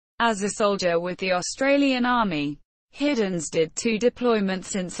As a soldier with the Australian Army, Hiddins did 2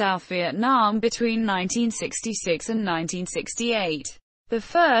 deployments in South Vietnam between 1966 and 1968. The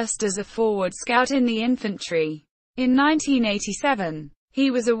first as a forward scout in the infantry. In 1987, he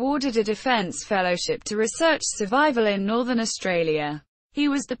was awarded a Defence Fellowship to research survival in Northern Australia. He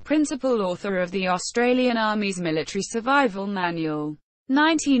was the principal author of the Australian Army's Military Survival Manual,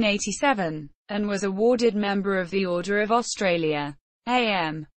 1987, and was awarded Member of the Order of Australia,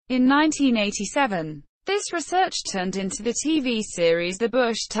 AM, in 1987. This research turned into the TV series The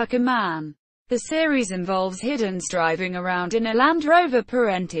Bush Tucker Man. The series involves Hiddins driving around in a Land Rover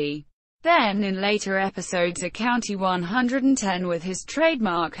Parenti. Then in later episodes a County 110 with his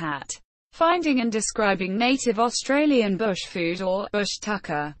trademark hat. Finding and describing native Australian bush food or Bush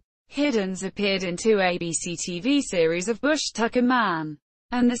Tucker. Hiddins appeared in 2 ABC TV series of Bush Tucker Man,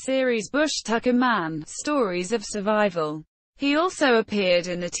 and the series Bush Tucker Man, Stories of Survival. He also appeared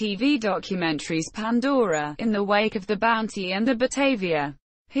in the TV documentaries Pandora, In the Wake of the Bounty and the Batavia.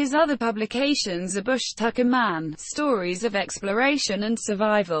 His other publications are Bush Tucker Man, Stories of Exploration and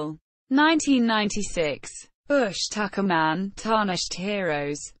Survival. 1996. Bush Tucker Man, Tarnished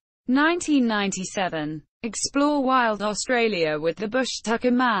Heroes. 1997. Explore Wild Australia with the Bush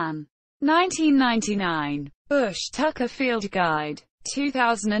Tucker Man. 1999. Bush Tucker Field Guide.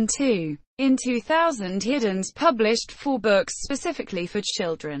 2002. In 2000 Hiddins published 4 books specifically for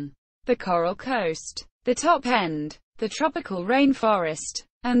children. The Coral Coast, The Top End, The Tropical Rainforest,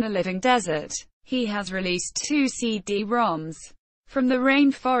 and The Living Desert. He has released 2 CD-ROMs. From the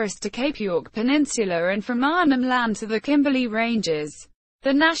rainforest to Cape York Peninsula and from Arnhem Land to the Kimberley Ranges.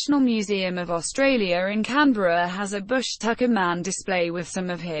 The National Museum of Australia in Canberra has a Bush Tucker Man display with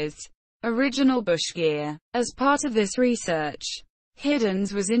some of his original bush gear. As part of this research,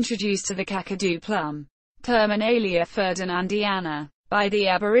 Hiddins was introduced to the Kakadu plum, Terminalia ferdinandiana, by the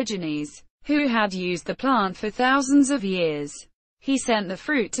Aborigines, who had used the plant for thousands of years. He sent the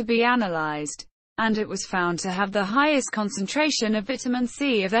fruit to be analyzed, and it was found to have the highest concentration of vitamin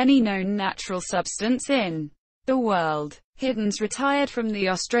C of any known natural substance in the world. Hiddins retired from the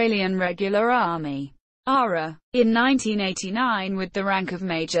Australian Regular Army, ARA, in 1989 with the rank of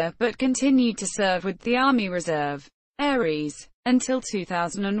Major, but continued to serve with the Army Reserve, ARES, until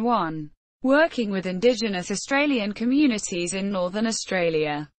 2001, working with Indigenous Australian communities in Northern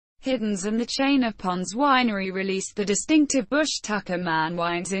Australia. Hiddins and the Chain of Ponds Winery released the distinctive Bush Tucker Man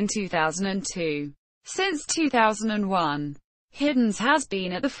wines in 2002. Since 2001, Hiddins has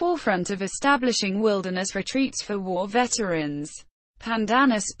been at the forefront of establishing wilderness retreats for war veterans.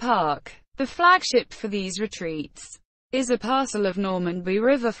 Pandanus Park, the flagship for these retreats, is a parcel of Normanby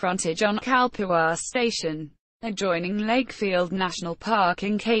River frontage on Kalpua Station, adjoining Lakefield National Park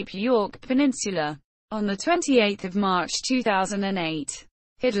in Cape York Peninsula. On the 28th of March 2008,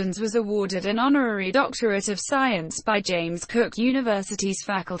 Hiddins was awarded an honorary doctorate of science by James Cook University's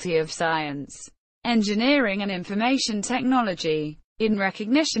Faculty of Science, Engineering and Information Technology, in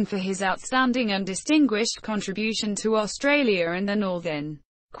recognition for his outstanding and distinguished contribution to Australia and the Northern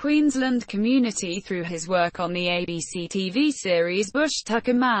Queensland community through his work on the ABC TV series Bush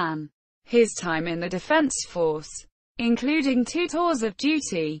Tucker Man. His time in the Defence Force, including 2 tours of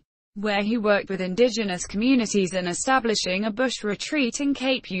duty, where he worked with Indigenous communities in establishing a bush retreat in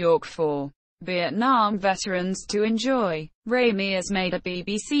Cape York for Vietnam veterans to enjoy. Ray Mears made a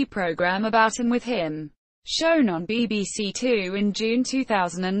BBC programme about and with him, shown on BBC Two in June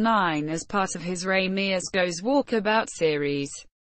 2009 as part of his Ray Mears Goes Walkabout series.